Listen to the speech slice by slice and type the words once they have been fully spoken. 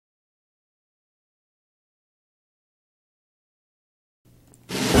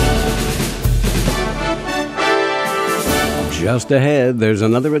Just ahead, there's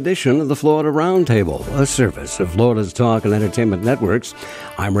another edition of the Florida Roundtable, a service of Florida's Talk and Entertainment Networks.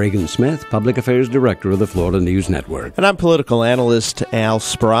 I'm Reagan Smith, Public Affairs Director of the Florida News Network. And I'm political analyst Al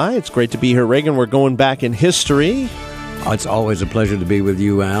Spry. It's great to be here, Reagan. We're going back in history. It's always a pleasure to be with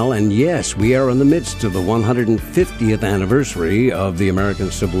you, Al. And yes, we are in the midst of the 150th anniversary of the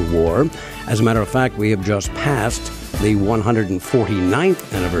American Civil War. As a matter of fact, we have just passed the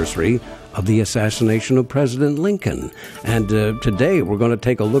 149th anniversary of the assassination of President Lincoln. And today we're going to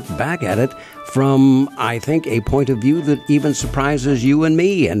take a look back at it from, I think, a point of view that even surprises you and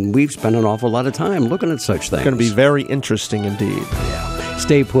me. And we've spent an awful lot of time looking at such things. It's going to be very interesting indeed. Yeah.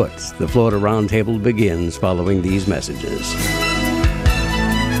 Stay put. The Florida Roundtable begins following these messages.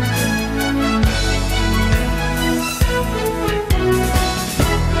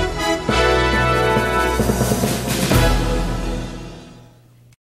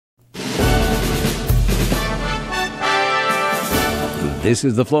 This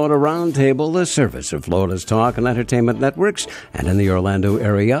is the Florida Roundtable, the service of Florida's Talk and Entertainment Networks, and in the Orlando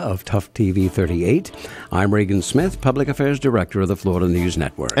area of Tough TV 38. I'm Reagan Smith, Public Affairs Director of the Florida News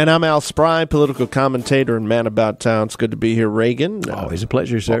Network. And I'm Al Spry, political commentator and man about town. It's good to be here, Reagan. Always a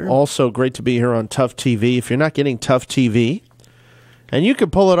pleasure, sir. Also great to be here on Tough TV. If you're not getting Tough TV, and you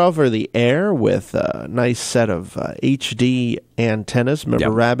can pull it over the air with a nice set of HD antennas. Remember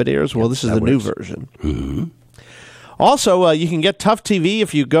rabbit ears? Well, this is the new version. Mm-hmm. Also, you can get Tough TV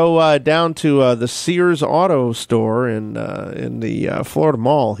if you go down to the Sears Auto Store in the Florida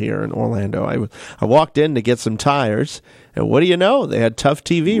Mall here in Orlando. I walked in to get some tires, and what do you know? They had Tough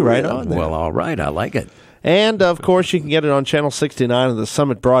TV right on there. Well, all right. I like it. And, of course, you can get it on Channel 69 of the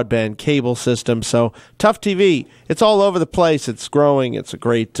Summit Broadband cable system. So, Tough TV, it's all over the place. It's growing. It's a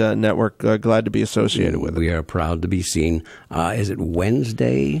great network. Glad to be associated with it. We are proud to be seen. Is it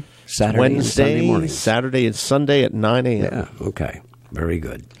Wednesday, Saturday, and Sunday mornings? Saturday and Sunday at 9 a.m. Yeah, okay. Very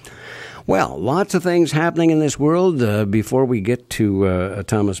good. Well, lots of things happening in this world. Before we get to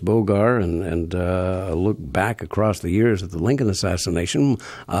Thomas Bogar and look back across the years of the Lincoln assassination,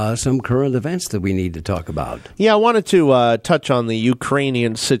 some current events that we need to talk about. Yeah, I wanted to touch on the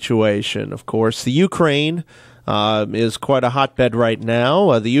Ukrainian situation, of course. The Ukraine is quite a hotbed right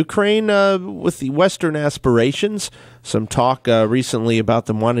now. The Ukraine, with the Western aspirations, some talk recently about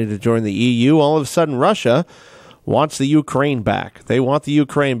them wanting to join the EU. All of a sudden, Russia wants the Ukraine back. They want the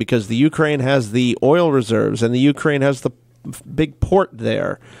Ukraine because the Ukraine has the oil reserves and the Ukraine has the big port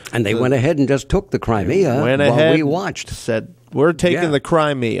there. And they went ahead and just took the Crimea while we watched. Said, we're taking the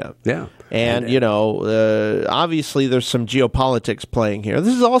Crimea. Yeah. And, obviously there's some geopolitics playing here.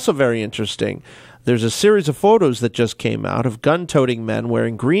 This is also very interesting. There's a series of photos that just came out of gun-toting men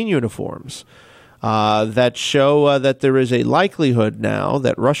wearing green uniforms that show that there is a likelihood now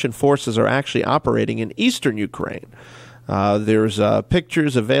that Russian forces are actually operating in eastern Ukraine. There's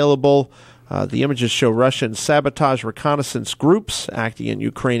pictures available. The images show Russian sabotage reconnaissance groups acting in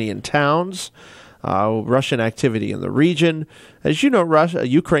Ukrainian towns. Russian activity in the region. As you know,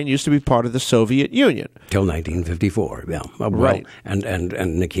 Ukraine used to be part of the Soviet Union. Till 1954, yeah. Right. And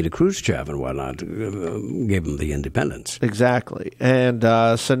Nikita Khrushchev and whatnot gave them the independence. Exactly. And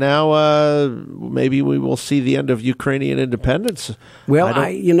so now maybe we will see the end of Ukrainian independence. Well,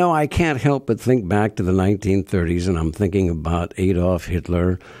 I can't help but think back to the 1930s, and I'm thinking about Adolf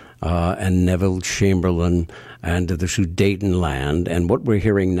Hitler and Neville Chamberlain and the Sudetenland. And what we're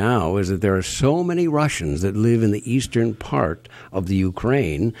hearing now is that there are so many Russians that live in the eastern part of the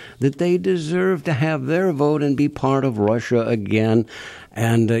Ukraine that they deserve to have their vote and be part of Russia again.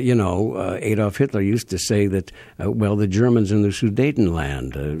 And, Adolf Hitler used to say that, the Germans in the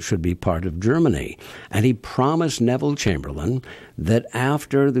Sudetenland should be part of Germany. And he promised Neville Chamberlain that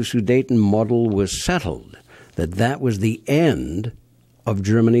after the Sudeten model was settled, that was the end of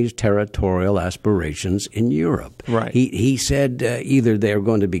Germany's territorial aspirations in Europe. Right. He said either they're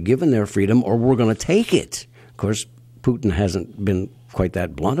going to be given their freedom or we're going to take it. Of course, Putin hasn't been quite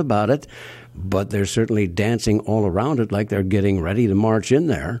that blunt about it, but they're certainly dancing all around it like they're getting ready to march in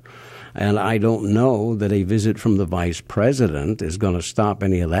there. And I don't know that a visit from the vice president is going to stop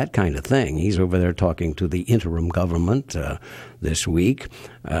any of that kind of thing. He's over there talking to the interim government this week,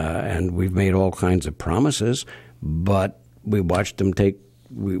 and we've made all kinds of promises, but we watched him take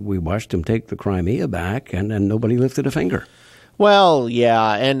the Crimea back, and nobody lifted a finger. Well,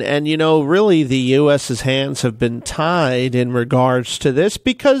 yeah, and really the U.S.'s hands have been tied in regards to this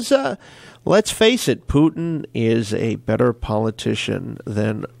because, let's face it, Putin is a better politician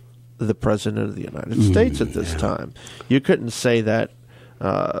than the President of the United States at this time. You couldn't say that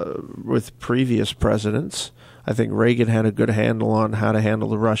with previous presidents. I think Reagan had a good handle on how to handle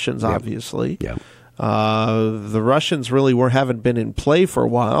the Russians, obviously. Yeah. The Russians really haven't been in play for a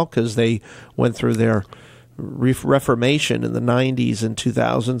while because they went through their Reformation in the 90s and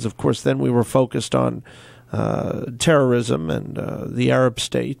 2000s. Of course, then we were focused on terrorism and the Arab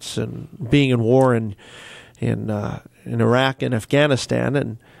states and being in war in Iraq and Afghanistan,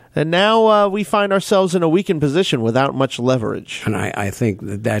 and now we find ourselves in a weakened position without much leverage. And I think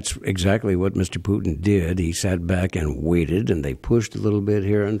that's exactly what Mr. Putin did. He sat back and waited, and they pushed a little bit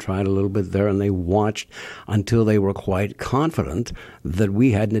here and tried a little bit there, and they watched until they were quite confident that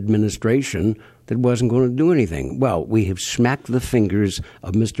we had an administration that wasn't going to do anything. Well, we have smacked the fingers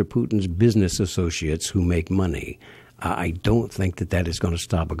of Mr. Putin's business associates who make money. I don't think that is going to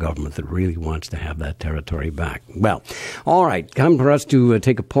stop a government that really wants to have that territory back. Well, all right. Time for us to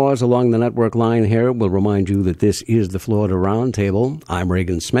take a pause along the network line here. We'll remind you that this is the Florida Roundtable. I'm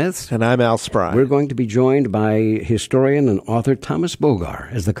Reagan Smith. And I'm Al Spry. We're going to be joined by historian and author Thomas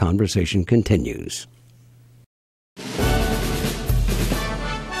Bogar as the conversation continues.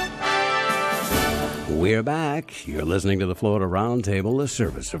 We're back. You're listening to the Florida Roundtable, a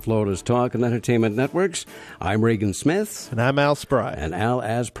service of Florida's Talk and Entertainment Networks. I'm Reagan Smith. And I'm Al Spry. And Al,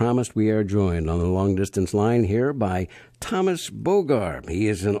 as promised, we are joined on the long-distance line here by Thomas Bogar. He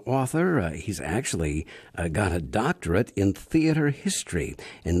is an author. He's actually got a doctorate in theater history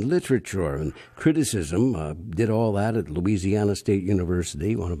and literature and criticism. Did all that at Louisiana State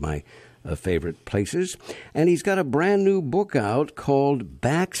University, one of my favorite places. And he's got a brand new book out called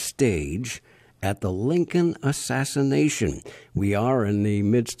Backstage at the Lincoln Assassination. We are in the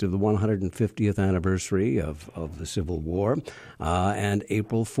midst of the 150th anniversary of the Civil War, and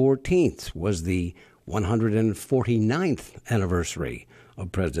April 14th was the 149th anniversary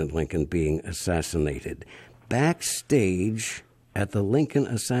of President Lincoln being assassinated. Backstage at the Lincoln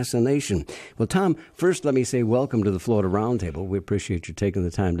Assassination. Well, Tom, first let me say welcome to the Florida Roundtable. We appreciate you taking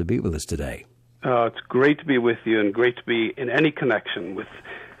the time to be with us today. It's great to be with you and great to be in any connection with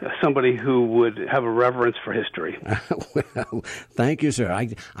somebody who would have a reverence for history. Well, thank you, sir.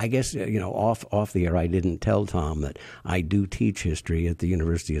 I guess, off the air, I didn't tell Tom that I do teach history at the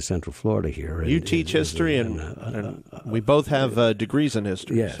University of Central Florida here. You teach history, and we both have degrees in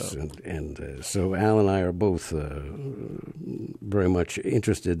history. Yes, so. So Al and I are both very much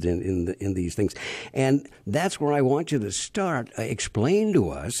interested in these things. And that's where I want you to start. Explain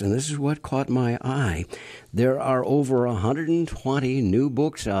to us, and this is what caught my eye, there are over 120 new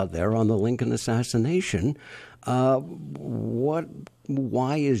books out there on the Lincoln assassination. Why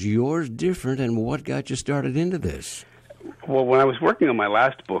is yours different, and what got you started into this? Well, when I was working on my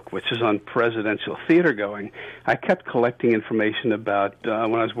last book, which is on presidential theater going, I kept collecting information about,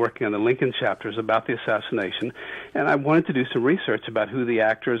 when I was working on the Lincoln chapters, about the assassination, and I wanted to do some research about who the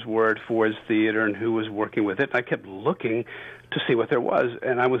actors were at Ford's Theater and who was working with it. And I kept looking to see what there was,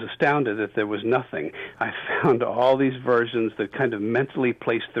 and I was astounded that there was nothing. I found all these versions that kind of mentally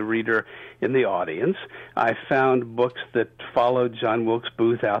placed the reader in the audience. I found books that followed John Wilkes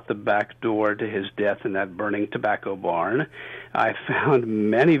Booth out the back door to his death in that burning tobacco barn. I found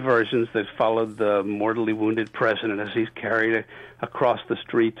many versions that followed the mortally wounded president as he's carried across the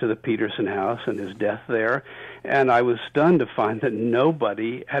street to the Peterson house and his death there. And I was stunned to find that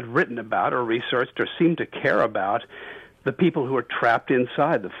nobody had written about or researched or seemed to care about the people who were trapped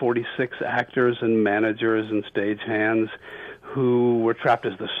inside, the 46 actors and managers and stagehands who were trapped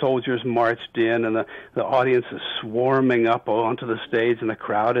as the soldiers marched in, and the audience is swarming up onto the stage, and the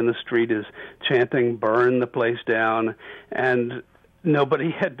crowd in the street is chanting, "Burn the place down," and nobody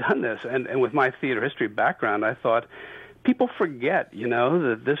had done this. And with my theater history background, I thought, people forget,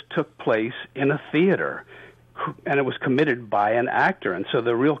 that this took place in a theater, and it was committed by an actor. And so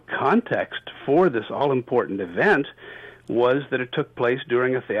the real context for this all-important event was that it took place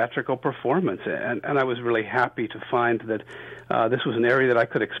during a theatrical performance. And I was really happy to find that this was an area that I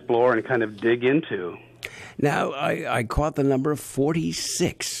could explore and kind of dig into. Now, I caught the number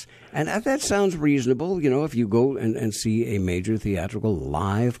 46. And that sounds reasonable. If you go and see a major theatrical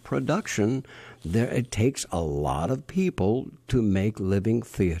live production, it takes a lot of people to make living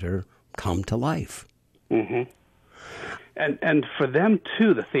theater come to life. Mm-hmm. And for them,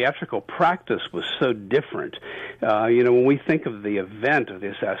 too, the theatrical practice was so different. When we think of the event of the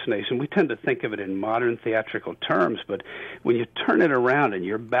assassination, we tend to think of it in modern theatrical terms, but when you turn it around and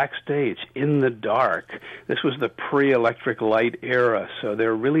you're backstage in the dark, this was the pre-electric light era, so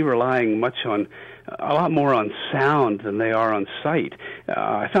they're really relying a lot more on sound than they are on sight.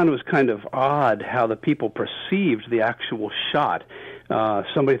 I found it was kind of odd how the people perceived the actual shot.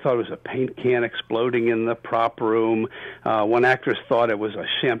 Somebody thought it was a paint can exploding in the prop room. One actress thought it was a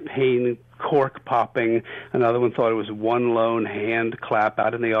champagne cork popping. Another one thought it was one lone hand clap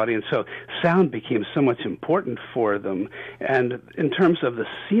out in the audience. So sound became so much important for them. And in terms of the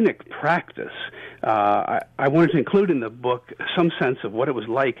scenic practice, I wanted to include in the book some sense of what it was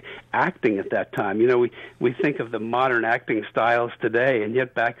like acting at that time. You know, we think of the modern acting styles today, and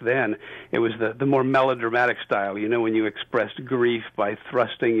yet back then it was the more melodramatic style, you know, when you expressed grief by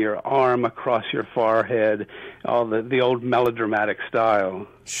thrusting your arm across your forehead, all the old melodramatic style.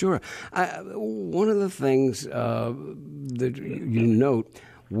 Sure. One of the things that you note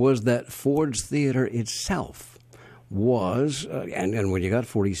was that Ford's Theater itself was, and when you got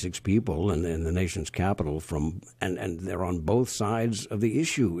 46 people in the nation's capital and they're on both sides of the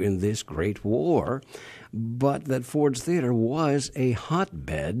issue in this great war, but that Ford's Theater was a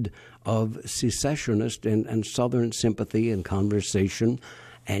hotbed of secessionist and Southern sympathy and conversation,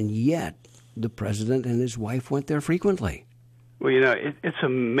 and yet the president and his wife went there frequently. Well, you know, it's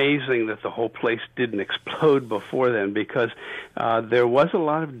amazing that the whole place didn't explode before then, because there was a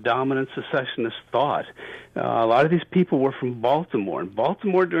lot of dominant secessionist thought. A lot of these people were from Baltimore, and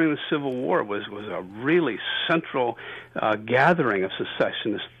Baltimore during the Civil War was a really central gathering of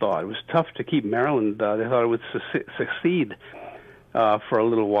secessionist thought. It was tough to keep Maryland. They thought it would succeed for a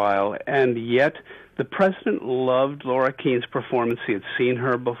little while, and yet the president loved Laura Keene's performance. He had seen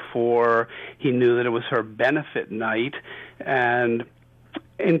her before. He knew that it was her benefit night. And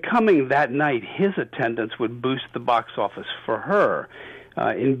in coming that night, his attendance would boost the box office for her.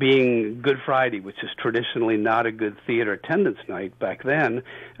 In being Good Friday, which is traditionally not a good theater attendance night back then,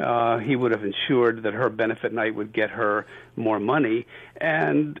 he would have ensured that her benefit night would get her more money.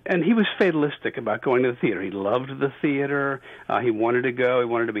 And he was fatalistic about going to the theater. He loved the theater. He wanted to go. He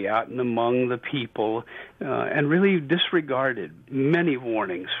wanted to be out and among the people, and really disregarded many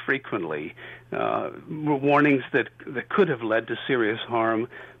warnings frequently, warnings that could have led to serious harm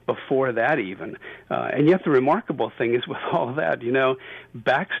before that even. And yet the remarkable thing is, with all that, you know,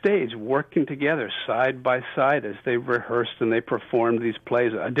 backstage, working together side by side as they rehearsed and they performed these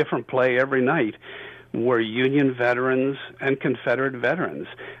plays, a different play every night, were Union veterans and Confederate veterans.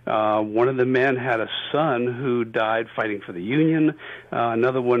 One of the men had a son who died fighting for the Union.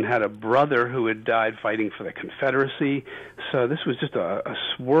 Another one had a brother who had died fighting for the Confederacy. So this was just a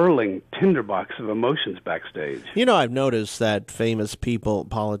swirling tinderbox of emotions backstage. You know, I've noticed that famous people,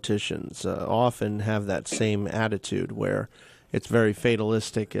 politicians, often have that same attitude where it's very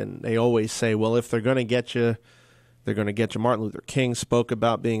fatalistic, and they always say, well, if they're going to get you, they're going to get you. Martin Luther King spoke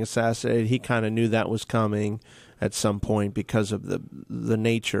about being assassinated. He kind of knew that was coming at some point because of the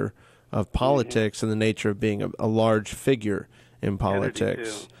nature of politics and the nature of being a large figure in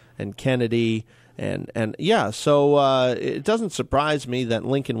politics. And Kennedy. And yeah, so it doesn't surprise me that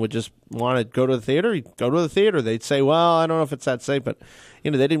Lincoln would just want to go to the theater. He'd go to the theater. They'd say, well, I don't know if it's that safe, but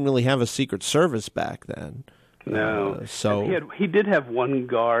you know, they didn't really have a Secret Service back then. No. So he did have one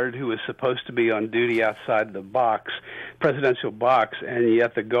guard who was supposed to be on duty outside the box, presidential box, and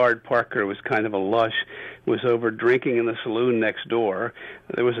yet the guard, Parker, was kind of a lush, was over drinking in the saloon next door.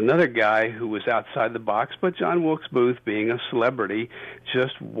 There was another guy who was outside the box, but John Wilkes Booth, being a celebrity,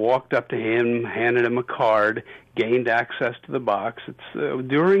 just walked up to him, handed him a card, gained access to the box. It's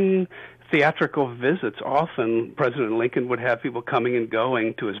during theatrical visits, often President Lincoln would have people coming and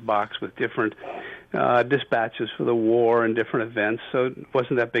going to his box with different dispatches for the war and different events, so it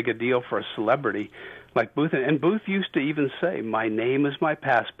wasn't that big a deal for a celebrity like Booth. And Booth used to even say, "My name is my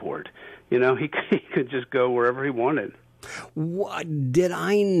passport." You know, he could just go wherever he wanted. Did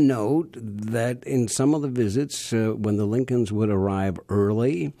I note that in some of the visits, when the Lincolns would arrive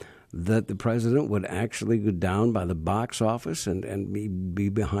early, that the president would actually go down by the box office and be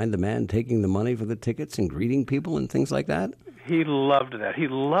behind the man taking the money for the tickets and greeting people and things like that? He loved that. He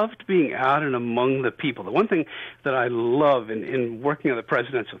loved being out and among the people. The one thing that I love in working on the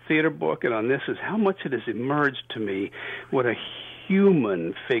Presidential Theater book and on this is how much it has emerged to me what a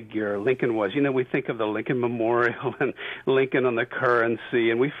human figure Lincoln was. You know, we think of the Lincoln Memorial and Lincoln on the currency,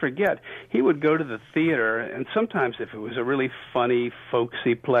 and we forget he would go to the theater, and sometimes if it was a really funny,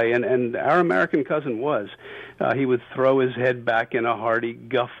 folksy play, and Our American Cousin was, he would throw his head back in a hearty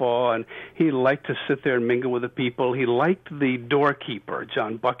guffaw, and he liked to sit there and mingle with the people. He liked the doorkeeper,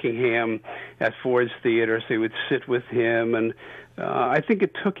 John Buckingham, at Ford's Theater, so he would sit with him, and I think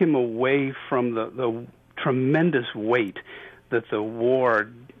it took him away from the tremendous weight that the war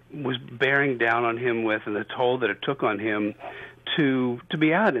was bearing down on him with, and the toll that it took on him to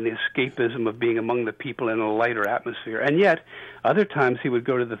be out in the escapism of being among the people in a lighter atmosphere. And yet, other times he would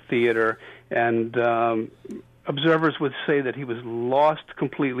go to the theater, and observers would say that he was lost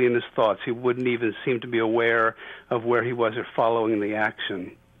completely in his thoughts. He wouldn't even seem to be aware of where he was or following the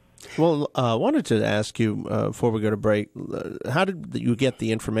action. Well, I wanted to ask you before we go to break, how did you get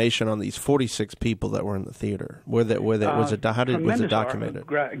the information on these 46 people that were in the theater? Was it documented?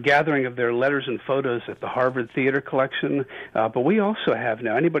 Gathering of their letters and photos at the Harvard Theater Collection, but we also have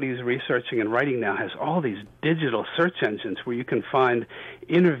now, anybody who's researching and writing now has all these digital search engines where you can find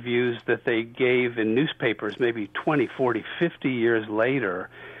interviews that they gave in newspapers maybe 20, 40, 50 years later.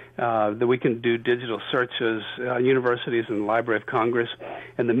 That we can do digital searches, universities and the Library of Congress.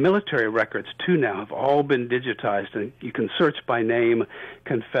 And the military records, too, now have all been digitized. And you can search by name,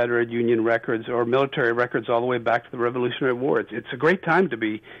 Confederate, Union records, or military records all the way back to the Revolutionary War. It's a great time to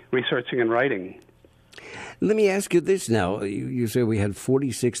be researching and writing. Let me ask you this now. You say we had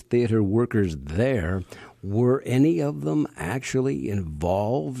 46 theater workers there. Were any of them actually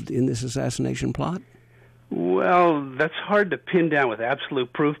involved in this assassination plot? Well, that's hard to pin down with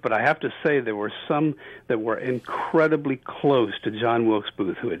absolute proof, but I have to say there were some that were incredibly close to John Wilkes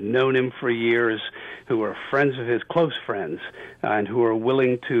Booth, who had known him for years, who were friends of his, close friends, and who were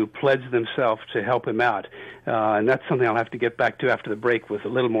willing to pledge themselves to help him out. And that's something I'll have to get back to after the break with a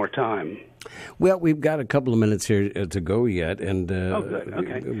little more time. Well, we've got a couple of minutes here to go yet, and good.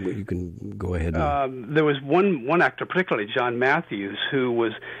 Okay. You can go ahead. There was one actor, particularly John Matthews, who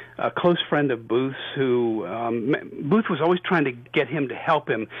was a close friend of Booth's, who Booth was always trying to get him to help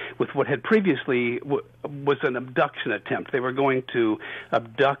him with what had previously was an abduction attempt. They were going to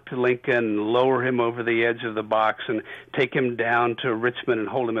abduct Lincoln, lower him over the edge of the box, and take him down to Richmond and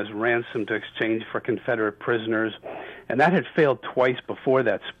hold him as ransom to exchange for Confederate prisoners. And that had failed twice before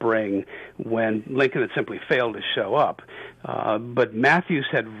that spring, when Lincoln had simply failed to show up. But Matthews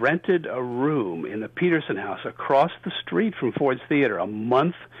had rented a room in the Peterson House across the street from Ford's Theater a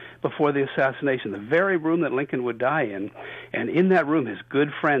month before the assassination, the very room that Lincoln would die in. And in that room, his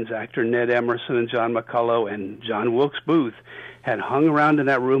good friends, actor Ned Emerson and John McCullough and John Wilkes Booth, had hung around in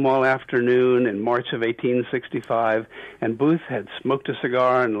that room all afternoon in March of 1865, and Booth had smoked a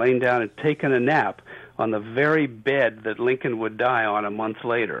cigar and lain down and taken a nap on the very bed that Lincoln would die on a month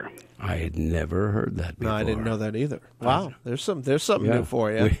later. I had never heard that before. No, I didn't know that either. Wow, there's something new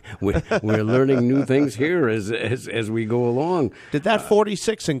for you. We're learning new things here as we go along. Did that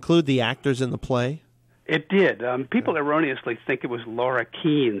 46 include the actors in the play? It did. People erroneously think it was Laura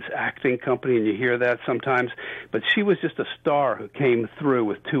Keene's acting company, and you hear that sometimes. But she was just a star who came through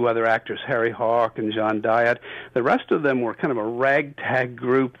with two other actors, Harry Hawk and John Diet. The rest of them were kind of a ragtag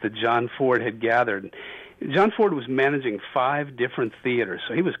group that John Ford had gathered. John Ford was managing 5 different theaters,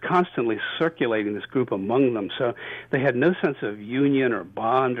 so he was constantly circulating this group among them. So they had no sense of union or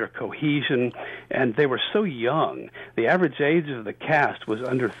bond or cohesion, and they were so young. The average age of the cast was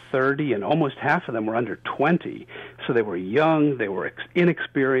under 30, and almost half of them were under 20. So they were young, they were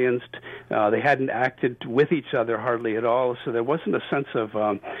inexperienced, they hadn't acted with each other hardly at all, so there wasn't a sense of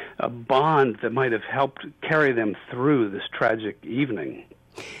a bond that might have helped carry them through this tragic evening.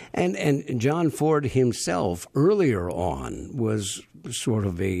 And John Ford himself, earlier on, was sort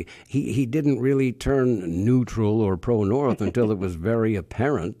of he didn't really turn neutral or pro-North until it was very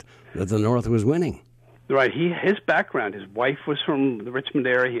apparent that the North was winning. Right. His background, his wife was from the Richmond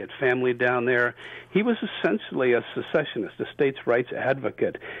area. He had family down there. He was essentially a secessionist, a states' rights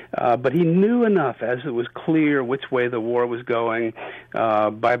advocate. But he knew enough, as it was clear which way the war was going,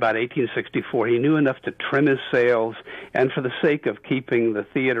 by about 1864, he knew enough to trim his sails, and for the sake of keeping the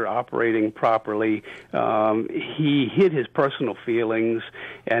theater operating properly, he hid his personal feelings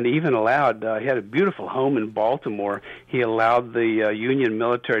and even allowed, he had a beautiful home in Baltimore, he allowed the Union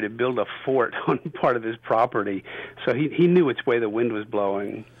military to build a fort on part of his property, so he knew which way the wind was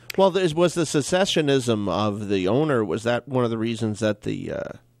blowing. Well, was the secessionism of the owner, was that one of the reasons that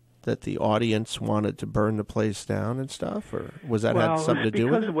the audience wanted to burn the place down and stuff, or was that had something to do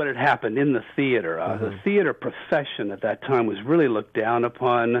with it? Because of what had happened in the theater. The theater profession at that time was really looked down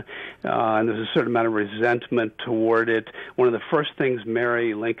upon, and there was a certain amount of resentment toward it. One of the first things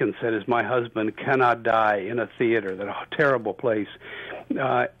Mary Lincoln said is, "My husband cannot die in a theater," that a terrible place.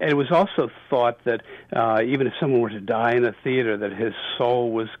 And it was also thought that even if someone were to die in a theater, that his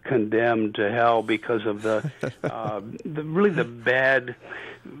soul was condemned to hell because of the really the bad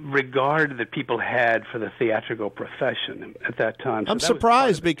regard that people had for the theatrical profession at that time. So I'm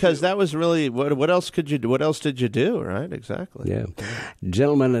surprised because that was really what else could you do? What else did you do? Right? Exactly. Yeah,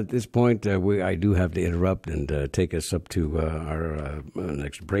 gentlemen. At this point, I do have to interrupt and take us up to our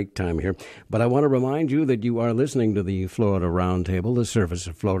next break time here. But I want to remind you that you are listening to the Florida Roundtable, the service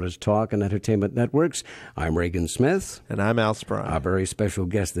of Florida's talk and entertainment networks. I'm Reagan Smith. And I'm Al Spry. Our very special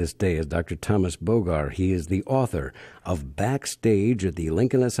guest this day is Dr. Thomas Bogar. He is the author of Backstage at the Lincoln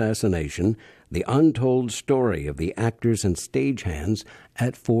Lincoln Assassination, The Untold Story of the Actors and Stagehands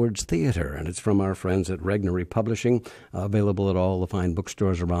at Ford's Theater. And it's from our friends at Regnery Publishing, available at all the fine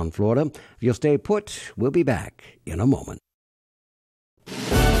bookstores around Florida. If you'll stay put, we'll be back in a moment.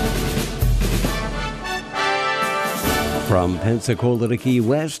 From Pensacola to Key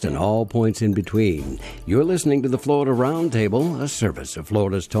West and all points in between, you're listening to the Florida Roundtable, a service of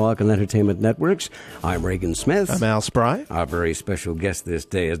Florida's Talk and Entertainment Networks. I'm Reagan Smith. I'm Al Spry. Our very special guest this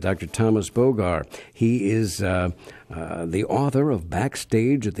day is Dr. Thomas Bogar. He is the author of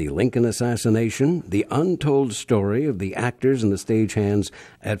Backstage at the Lincoln Assassination, The Untold Story of the Actors and the Stagehands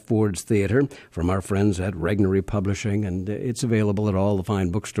at Ford's Theater, from our friends at Regnery Publishing, and it's available at all the fine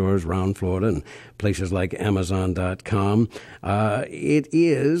bookstores around Florida and places like Amazon.com. It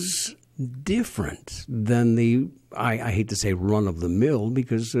is different than the, I hate to say run-of-the-mill,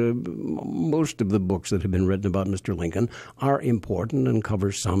 because most of the books that have been written about Mr. Lincoln are important and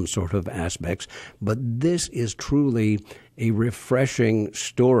cover some sort of aspects. But this is truly a refreshing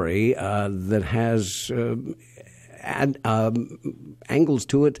story that has angles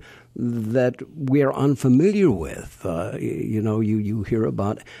to it that we're unfamiliar with. You hear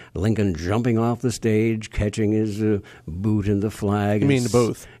about Lincoln jumping off the stage, catching his boot in the flag. You mean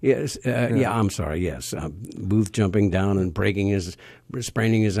Booth? Yes. I'm sorry. Yes. Booth jumping down and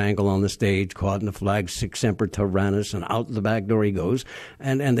spraining his ankle on the stage, caught in the flag, sic semper tyrannis, and out the back door he goes.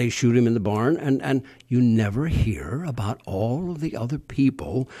 And they shoot him in the barn. And you never hear about all of the other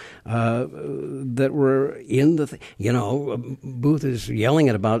people that were in the Booth is yelling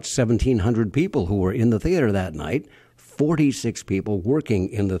at about 1,700 people who were in the theater that night, 46 people working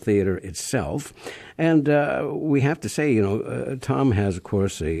in the theater itself. And we have to say, Tom has, of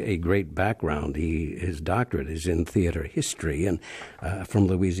course, a great background. His doctorate is in theater history and from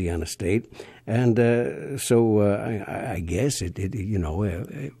Louisiana State. And I guess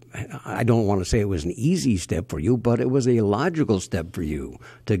I don't want to say it was an easy step for you, but it was a logical step for you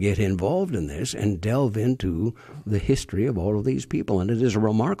to get involved in this and delve into the history of all of these people. And it is a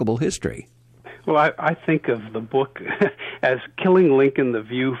remarkable history. Well, I think of the book as Killing Lincoln, the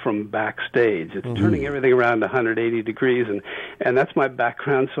view from backstage. It's turning everything around 180 degrees, and that's my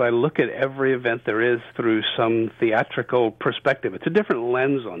background, so I look at every event there is through some theatrical perspective. It's a different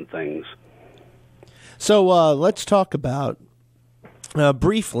lens on things. So let's talk about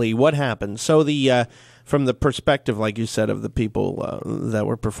briefly what happened. So from the perspective, like you said, of the people that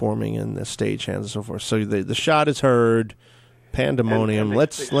were performing in the stagehands and so forth. So the shot is heard. Pandemonium. And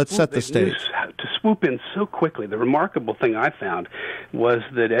let's set the stage. To swoop in so quickly. The remarkable thing I found was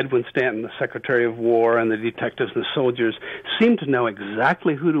that Edwin Stanton, the Secretary of War, and the detectives and the soldiers seemed to know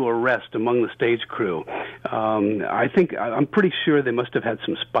exactly who to arrest among the stage crew. I'm pretty sure they must have had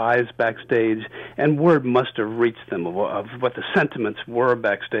some spies backstage, and word must have reached them of what the sentiments were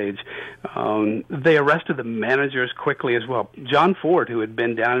backstage. They arrested the managers quickly as well. John Ford, who had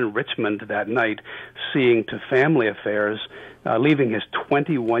been down in Richmond that night seeing to family affairs, leaving his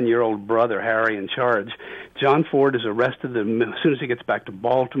 21-year-old brother, Harry, in charge. John Ford is arrested as soon as he gets back to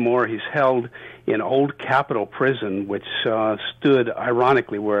Baltimore. He's held in Old Capitol Prison, which stood,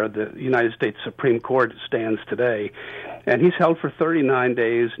 ironically, where the United States Supreme Court stands today. And he's held for 39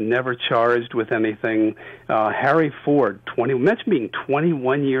 days, never charged with anything. Harry Ford, imagine being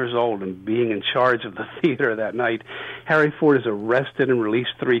 21 years old and being in charge of the theater that night. Harry Ford is arrested and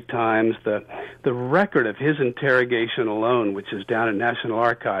released 3 times. The record of his interrogation alone, which is down in National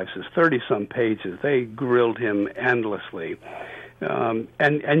Archives, is 30-some pages. They grilled him endlessly.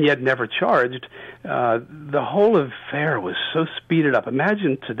 And yet never charged. The whole affair was so speeded up.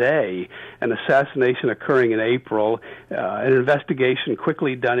 Imagine today an assassination occurring in April, an investigation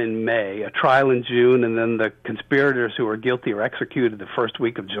quickly done in May, a trial in June, and then the conspirators who were guilty are executed the first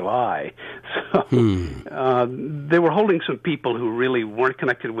week of July. So they were holding some people who really weren't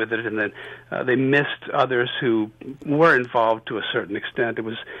connected with it, and then they missed others who were involved to a certain extent. It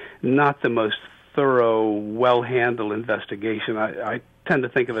was not the most thorough, well-handled investigation. I tend to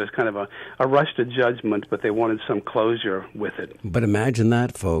think of it as kind of a rush to judgment, but they wanted some closure with it. But imagine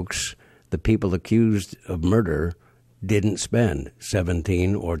that, folks. The people accused of murder didn't spend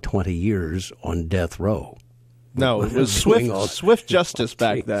 17 or 20 years on death row. No, it was swift justice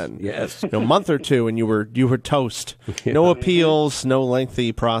back then. Yes. A month or two and you were toast. No appeals, no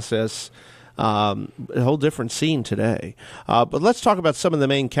lengthy process. A whole different scene today. But let's talk about some of the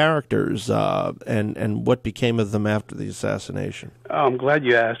main characters and what became of them after the assassination. Oh, I'm glad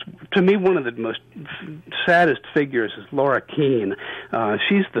you asked. To me, one of the most saddest figures is Laura Keene.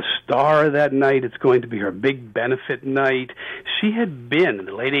 She's the star of that night. It's going to be her big benefit night. She had been, in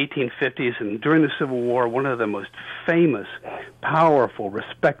the late 1850s and during the Civil War, one of the most famous, powerful,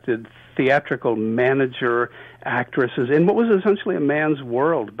 respected theatrical manager actresses in what was essentially a man's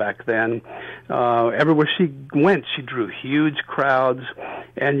world back then. Everywhere she went, she drew huge crowds,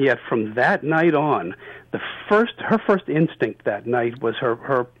 and yet from that night on, her first instinct that night was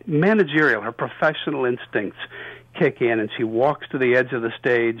her managerial, her professional instincts kick in, and she walks to the edge of the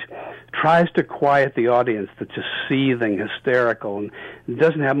stage, tries to quiet the audience that's just seething, hysterical, and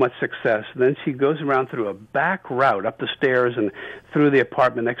doesn't have much success. And then she goes around through a back route up the stairs and through the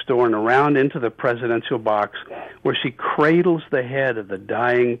apartment next door and around into the presidential box, where she cradles the head of the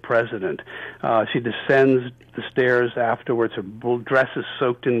dying president. She descends the stairs afterwards. Her dress is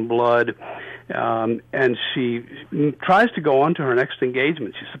soaked in blood. And she tries to go on to her next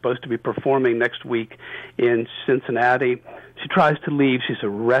engagement. She's supposed to be performing next week in Cincinnati. She tries to leave. She's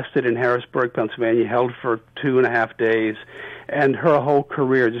arrested in Harrisburg, Pennsylvania, held for 2.5 days, and her whole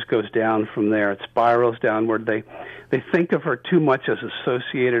career just goes down from there. It spirals downward. They think of her too much as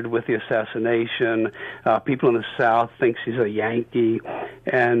associated with the assassination. People in the South think she's a Yankee.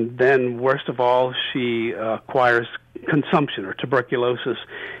 And then, worst of all, she acquires consumption or tuberculosis,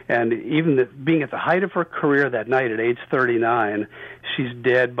 and even being at the height of her career that night at age 39, she's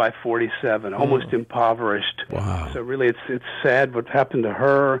dead by 47, almost impoverished. Wow. So really it's sad what happened to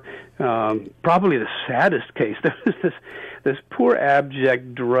her. Probably the saddest case. There was this poor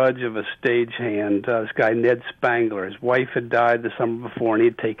abject drudge of a stagehand, this guy Ned Spangler. His wife had died the summer before, and he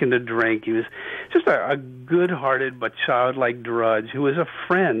had taken to drink. He was just a good-hearted but childlike drudge who was a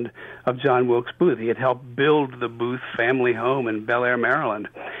friend of John Wilkes Booth. He had helped build the Booth family home in Bel Air, Maryland.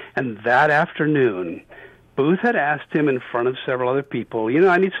 And that afternoon, Booth had asked him in front of several other people,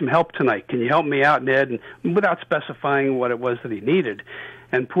 I need some help tonight. Can you help me out, Ned? And without specifying what it was that he needed.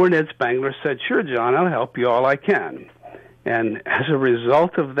 And poor Ned Spangler said, "Sure, John, I'll help you all I can." And as a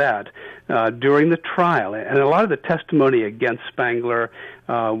result of that, during the trial, and a lot of the testimony against Spangler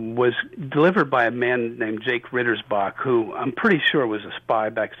was delivered by a man named Jake Rittersbach, who I'm pretty sure was a spy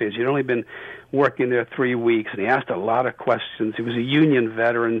backstage. He'd only been working there 3 weeks, and he asked a lot of questions. He was a Union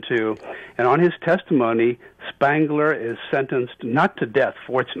veteran, too. And on his testimony, Spangler is sentenced not to death,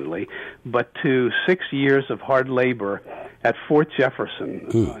 fortunately, but to 6 years of hard labor at Fort Jefferson.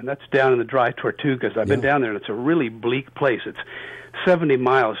 And that's down in the Dry Tortugas. I've been down there, and it's a really bleak place. It's 70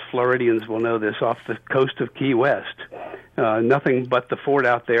 miles, Floridians will know this, off the coast of Key West. Nothing but the fort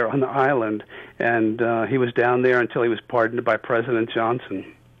out there on the island. And he was down there until he was pardoned by President Johnson.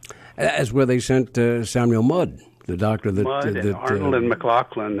 That's where they sent Samuel Mudd, the doctor that... Mudd and Arnold and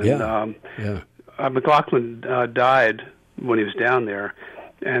McLaughlin. And, McLaughlin died when he was down there.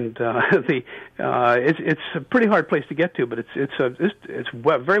 And it's a pretty hard place to get to, but it's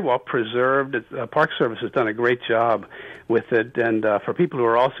very well preserved. Park Service has done a great job with it, and for people who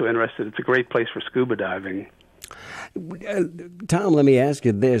are also interested, it's a great place for scuba diving. Tom, let me ask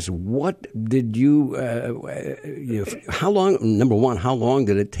you this: what did you? How long? Number one, how long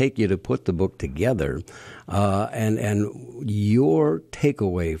did it take you to put the book together? And your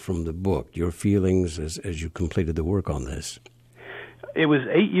takeaway from the book, your feelings as you completed the work on this. It was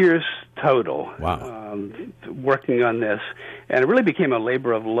 8 years total. Wow. Working on this, and it really became a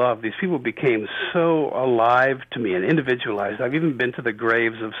labor of love. These people became so alive to me and individualized. I've even been to the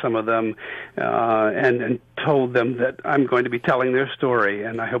graves of some of them and told them that I'm going to be telling their story,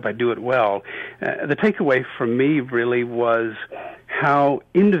 and I hope I do it well. The takeaway from me really was how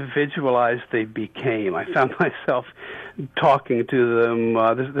individualized they became. I found myself talking to them.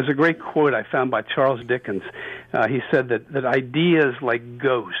 There's a great quote I found by Charles Dickens. He said that ideas like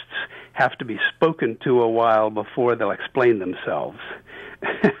ghosts have to be spoken to a while before they'll explain themselves.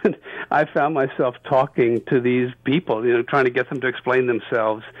 And I found myself talking to these people, trying to get them to explain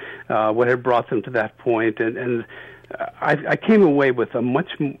themselves, what had brought them to that point. And I came away with a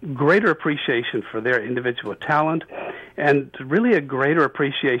much greater appreciation for their individual talent and really a greater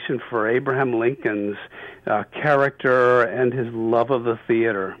appreciation for Abraham Lincoln's character and his love of the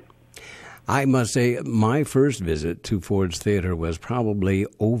theater. I must say, my first visit to Ford's Theater was probably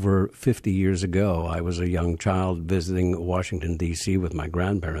over 50 years ago. I was a young child visiting Washington, D.C. with my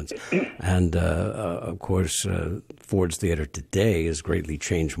grandparents. And, of course, Ford's Theater today has greatly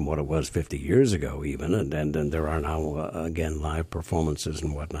changed from what it was 50 years ago even. And there are now, again, live performances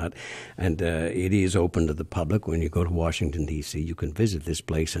and whatnot. And it is open to the public. When you go to Washington, D.C., you can visit this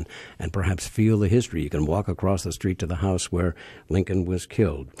place and perhaps feel the history. You can walk across the street to the house where Lincoln was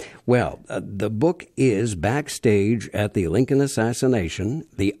killed. Well, the book is Backstage at the Lincoln Assassination,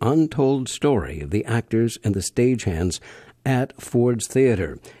 the untold story of the actors and the stagehands at Ford's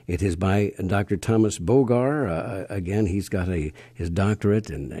Theater. It is by Dr. Thomas Bogar. Again, he's got his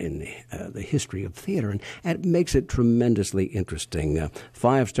doctorate in the history of theater, and it makes it tremendously interesting.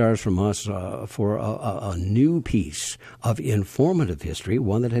 5 stars from us for a new piece of informative history,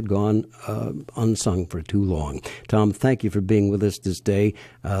 one that had gone unsung for too long. Tom, thank you for being with us this day.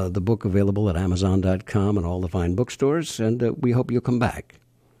 The book available at Amazon.com and all the fine bookstores, and we hope you'll come back.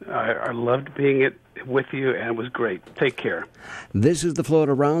 I loved being with you, and it was great. Take care. This is the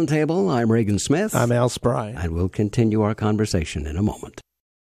Florida Roundtable. I'm Reagan Smith. I'm Al Spry. And we'll continue our conversation in a moment.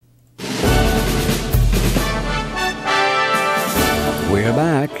 We're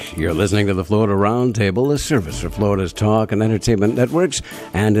back. You're listening to the Florida Roundtable, a service of Florida's talk and entertainment networks,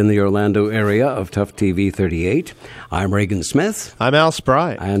 and in the Orlando area of Tough TV 38. I'm Reagan Smith. I'm Al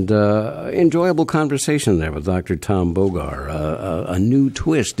Spry. And enjoyable conversation there with Dr. Tom Bogar. A new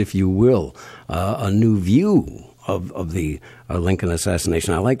twist, if you will, a new view of the Lincoln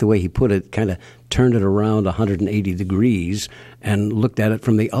assassination. I like the way he put it, kind of turned it around 180 degrees and looked at it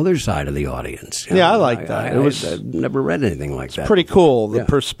from the other side of the audience. Yeah, I like that. I've never read anything like that. Pretty cool, the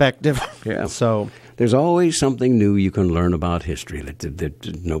perspective. Yeah. So there's always something new you can learn about history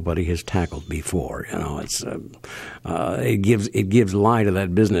that nobody has tackled before. You know, it's it gives lie to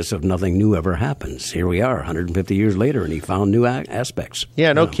that business of nothing new ever happens. Here we are, 150 years later, and he found new aspects.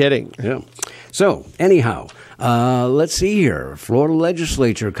 Yeah, no kidding. Yeah. So anyhow, let's see here. Florida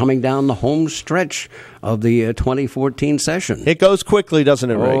legislature coming down the home stretch of the 2014 session. It goes quickly, doesn't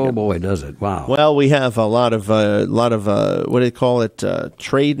it, Reagan? Oh boy, does it! Wow. Well, we have a lot of what do they call it?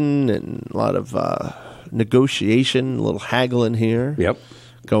 Trading and a lot of negotiation, a little haggling here. Yep.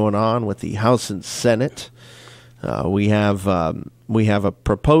 Going on with the House and Senate. We have a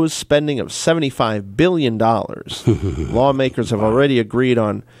proposed spending of $75 billion. Lawmakers have already agreed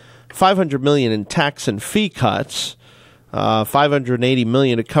on $500 million in tax and fee cuts, $580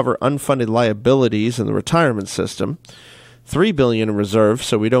 million to cover unfunded liabilities in the retirement system, $3 billion in reserve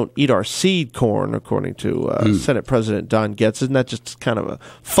so we don't eat our seed corn, according to Senate President Don Getz. Isn't that just kind of a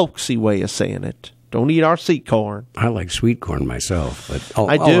folksy way of saying it? Don't eat our seed corn. I like sweet corn myself, but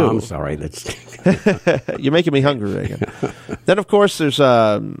I do. I'm sorry. That's You're making me hungry, Reagan. Then, of course, there's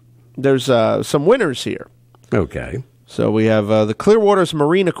some winners here. Okay. So we have the Clearwater's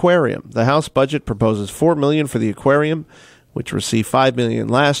Marine Aquarium. The House budget proposes $4 million for the aquarium, which received $5 million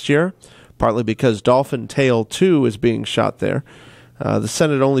last year, partly because Dolphin Tale 2 is being shot there. The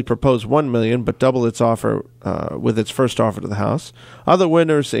Senate only proposed $1 million, but doubled its offer with its first offer to the House. Other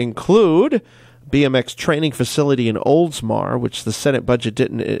winners include BMX training facility in Oldsmar, which the Senate budget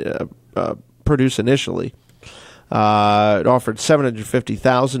didn't produce initially. It offered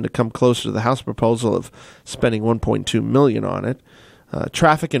 $750,000 to come closer to the House proposal of spending $1.2 million on it.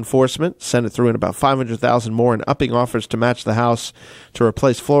 Traffic enforcement, Senate threw in about $500,000 more in upping offers to match the House to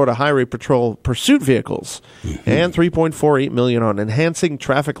replace Florida Highway Patrol pursuit vehicles, and $3.48 million on enhancing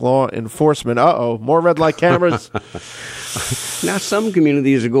traffic law enforcement. More red light cameras. Now, some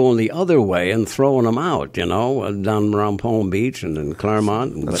communities are going the other way and throwing them out, down around Palm Beach and in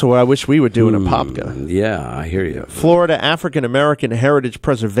Claremont. That's what I wish we would do in Apopka. Yeah, I hear you. Florida African American Heritage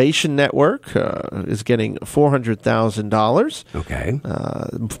Preservation Network is getting $400,000. Okay.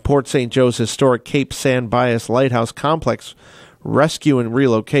 Port St. Joe's Historic Cape San Bias Lighthouse Complex Rescue and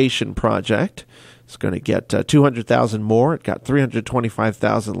Relocation Project is going to get $200,000 more. It got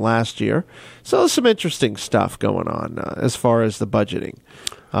 $325,000 last year. So there's some interesting stuff going on as far as the budgeting.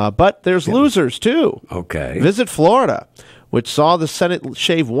 But there's losers, too. Okay. Visit Florida, which saw the Senate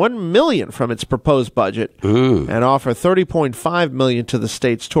shave $1 million from its proposed budget and offer $30.5 million to the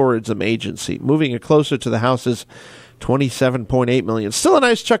state's tourism agency, moving it closer to the House's $27.8 million. Still a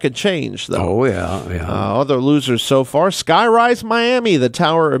nice chunk of change, though. Oh, yeah. Other losers so far: Skyrise Miami, the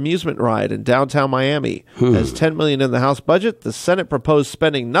tower amusement ride in downtown Miami, has $10 million in the House budget. The Senate proposed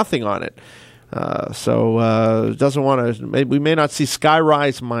spending nothing on it. So doesn't want to. We may not see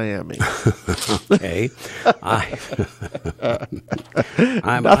Skyrise Miami. Okay.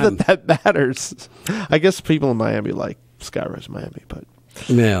 Not that matters. I guess people in Miami like Skyrise Miami, but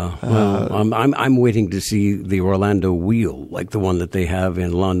Yeah, well, I'm waiting to see the Orlando Wheel, like the one that they have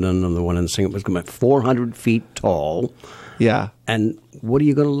in London and the one in Singapore. It's going to be 400 feet tall. Yeah. And what are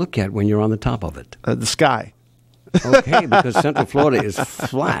you going to look at when you're on the top of it? The sky. Okay, because Central Florida is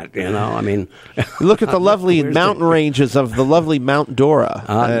flat, I mean... You look at the lovely mountain ranges of the lovely Mount Dora.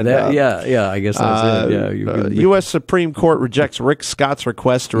 Yeah, I guess that's it. Yeah, U.S. Supreme Court rejects Rick Scott's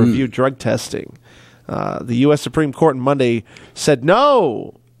request to review drug testing. The U.S. Supreme Court on Monday said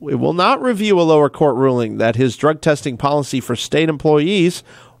no, it will not review a lower court ruling that his drug testing policy for state employees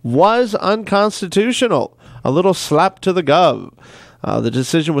was unconstitutional. A little slap to the gov. The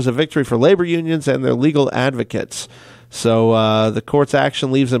decision was a victory for labor unions and their legal advocates. So the court's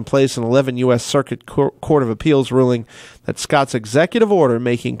action leaves in place an 11 U.S. Circuit Court of Appeals ruling that Scott's executive order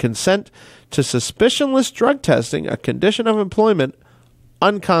making consent to suspicionless drug testing a condition of employment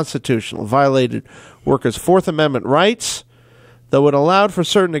unconstitutional, violated workers' Fourth Amendment rights, though it allowed for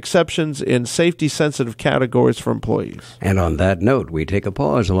certain exceptions in safety-sensitive categories for employees. And on that note, we take a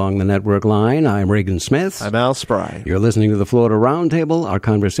pause along the network line. I'm Reagan Smith. I'm Al Spry. You're listening to the Florida Roundtable. Our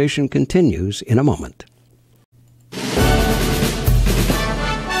conversation continues in a moment.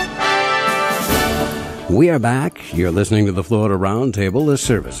 We are back. You're listening to the Florida Roundtable, a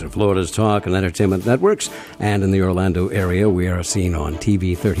service of Florida's Talk and Entertainment Networks. And in the Orlando area, we are seen on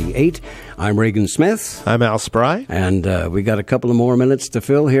TV 38. I'm Reagan Smith. I'm Al Spry. And we got a couple of more minutes to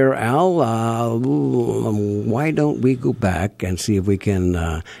fill here, Al. Why don't we go back and see if we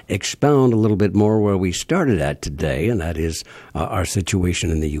can expound a little bit more where we started at today, and that is our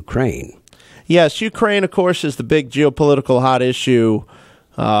situation in the Ukraine. Yes, Ukraine, of course, is the big geopolitical hot issue.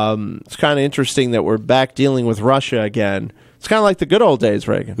 It's kind of interesting that we're back dealing with Russia again. It's kind of like the good old days,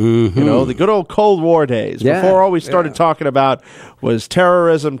 Reagan. Mm-hmm. The good old Cold War days. Yeah, before all we started talking about was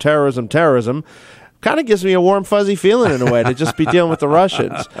terrorism. Kind of gives me a warm, fuzzy feeling in a way to just be dealing with the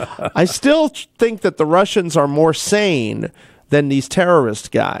Russians. I still think that the Russians are more sane than these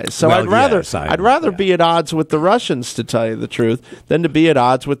terrorist guys. So I'd rather be at odds with the Russians, to tell you the truth, than to be at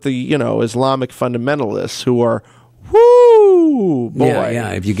odds with the Islamic fundamentalists who are boy.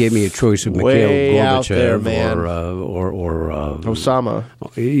 Yeah. If you gave me a choice of Mikhail Gorbachev or Osama,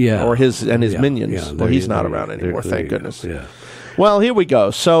 or his minions. Yeah, well, he's not around anymore. Thank goodness. Yeah. Well, here we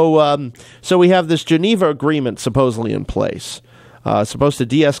go. So we have this Geneva Agreement supposedly in place, supposed to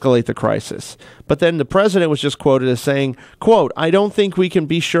de-escalate the crisis. But then the president was just quoted as saying, quote, "I don't think we can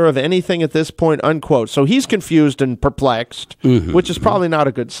be sure of anything at this point," unquote. So he's confused and perplexed, which is probably not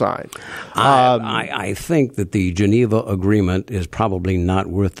a good sign. I think that the Geneva Agreement is probably not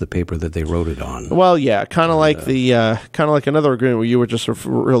worth the paper that they wrote it on. Well, yeah, kind of like another agreement where you were just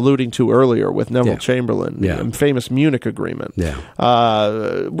alluding to earlier with Neville Chamberlain, the famous Munich Agreement. Yeah.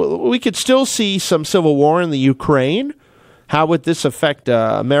 We could still see some civil war in the Ukraine. How would this affect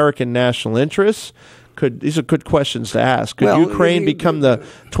American national interests? These are good questions to ask. Could Ukraine become the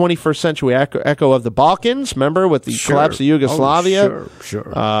 21st century echo of the Balkans? Remember, with the collapse of Yugoslavia? Oh,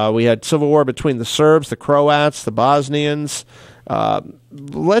 sure. We had civil war between the Serbs, the Croats, the Bosnians.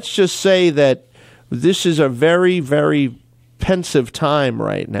 Let's just say that this is a very, very pensive time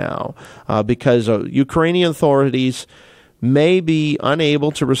right now because Ukrainian authorities may be unable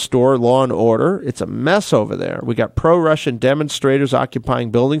to restore law and order. It's a mess over there. We got pro-Russian demonstrators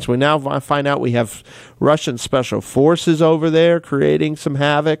occupying buildings. We now find out we have Russian special forces over there creating some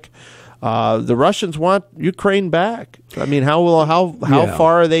havoc. The Russians want Ukraine back. I mean, how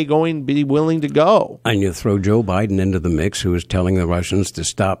far are they going to be willing to go? And you throw Joe Biden into the mix, who is telling the Russians to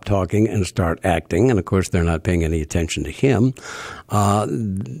stop talking and start acting. And, of course, they're not paying any attention to him.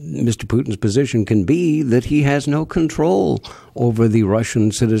 Mr. Putin's position can be that he has no control over the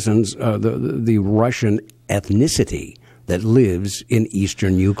Russian citizens, the Russian ethnicity that lives in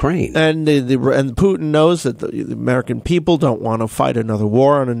eastern Ukraine. And and Putin knows that the American people don't want to fight another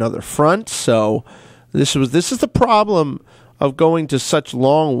war on another front. So this is the problem of going to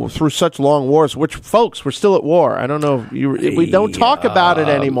through such long wars, which, folks, we're still at war. I don't know. We don't talk about it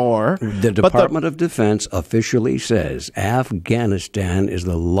anymore. The Department of Defense officially says Afghanistan is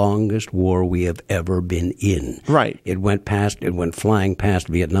the longest war we have ever been in. Right. It went flying past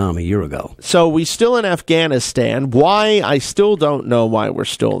Vietnam a year ago. So we're still in Afghanistan. Why? I still don't know why we're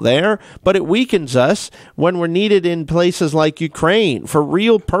still there, but it weakens us when we're needed in places like Ukraine for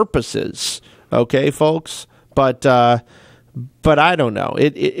real purposes. Okay, folks? But I don't know.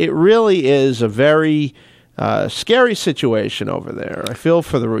 It really is a very scary situation over there. I feel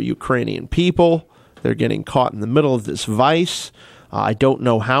for the Ukrainian people. They're getting caught in the middle of this vice. I don't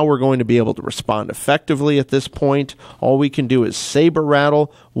know how we're going to be able to respond effectively at this point. All we can do is saber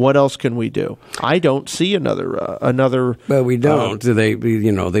rattle What else can we do? I don't see another. Well, we don't. They've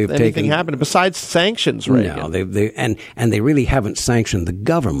anything taken happening besides sanctions, Reagan. No, they really haven't sanctioned the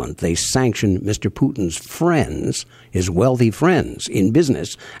government. They sanctioned Mr. Putin's friends, his wealthy friends in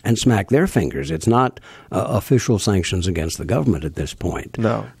business, and smack their fingers. It's not official sanctions against the government at this point.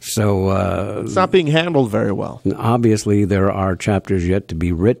 No. So it's not being handled very well. Obviously, there are chapters yet to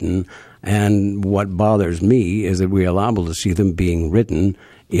be written, and what bothers me is that we are liable to see them being written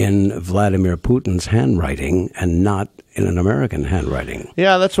in Vladimir Putin's handwriting and not in an American handwriting.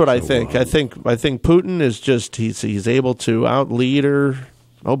 Yeah, that's what I think. I think Putin is just he's able to out-leader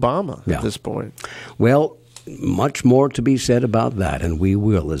Obama at this point. Well, much more to be said about that, and we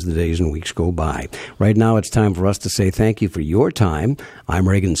will as the days and weeks go by. Right now, it's time for us to say thank you for your time. I'm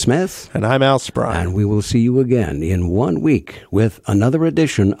Reagan Smith. And I'm Al Spry. And we will see you again in 1 week with another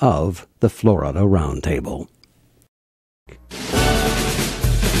edition of the Florida Roundtable.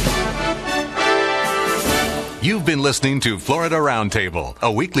 You've been listening to Florida Roundtable,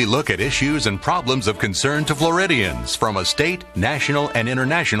 a weekly look at issues and problems of concern to Floridians from a state, national, and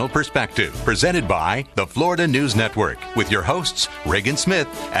international perspective. Presented by the Florida News Network with your hosts, Reagan Smith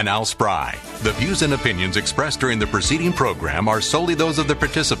and Al Spry. The views and opinions expressed during the preceding program are solely those of the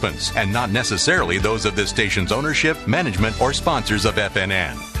participants and not necessarily those of this station's ownership, management, or sponsors of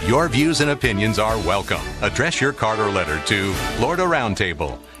FNN. Your views and opinions are welcome. Address your card or letter to Florida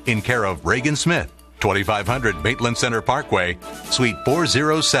Roundtable in care of Reagan Smith, 2500 Maitland Center Parkway, Suite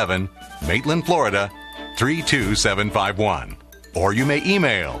 407, Maitland, Florida, 32751. Or you may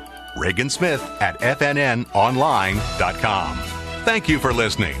email reagansmith@fnnonline.com. Thank you for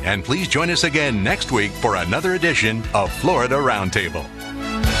listening, and please join us again next week for another edition of Florida Roundtable.